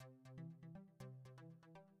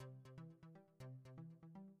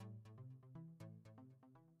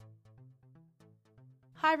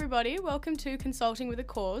Hi everybody, welcome to Consulting with a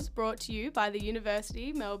Cause, brought to you by the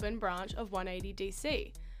University Melbourne branch of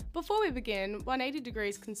 180DC. Before we begin, 180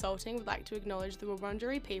 Degrees Consulting would like to acknowledge the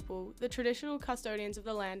Wurundjeri people, the traditional custodians of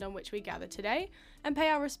the land on which we gather today, and pay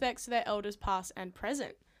our respects to their elders past and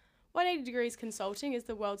present. 180 Degrees Consulting is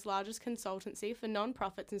the world's largest consultancy for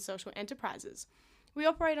non-profits and social enterprises. We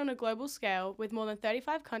operate on a global scale with more than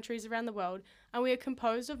 35 countries around the world, and we are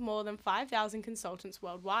composed of more than 5,000 consultants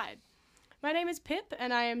worldwide. My name is Pip,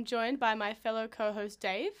 and I am joined by my fellow co-host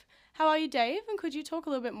Dave. How are you, Dave? And could you talk a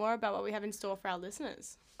little bit more about what we have in store for our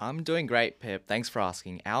listeners? I'm doing great, Pip. Thanks for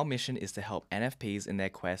asking. Our mission is to help NFPs in their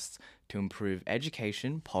quests to improve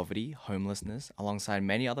education, poverty, homelessness, alongside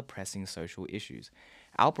many other pressing social issues.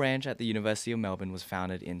 Our branch at the University of Melbourne was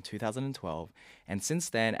founded in 2012, and since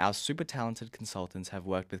then, our super talented consultants have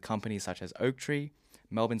worked with companies such as Oaktree,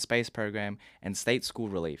 Melbourne Space Program, and State School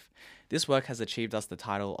Relief. This work has achieved us the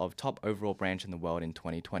title of top overall branch in the world in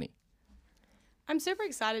 2020. I'm super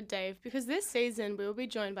excited, Dave, because this season we will be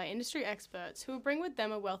joined by industry experts who will bring with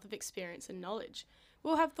them a wealth of experience and knowledge.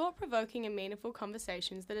 We'll have thought-provoking and meaningful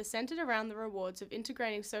conversations that are centered around the rewards of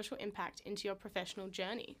integrating social impact into your professional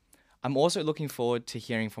journey. I'm also looking forward to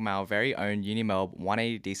hearing from our very own UniMelb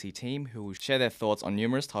 180DC team who will share their thoughts on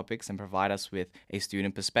numerous topics and provide us with a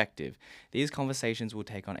student perspective. These conversations will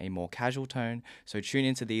take on a more casual tone, so tune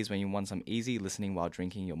into these when you want some easy listening while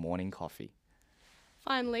drinking your morning coffee.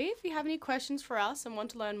 Finally, if you have any questions for us and want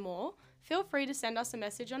to learn more, feel free to send us a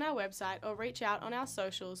message on our website or reach out on our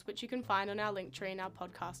socials, which you can find on our link tree in our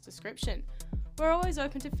podcast description. We're always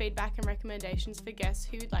open to feedback and recommendations for guests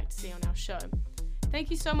who you'd like to see on our show. Thank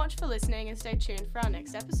you so much for listening and stay tuned for our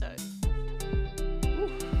next episode.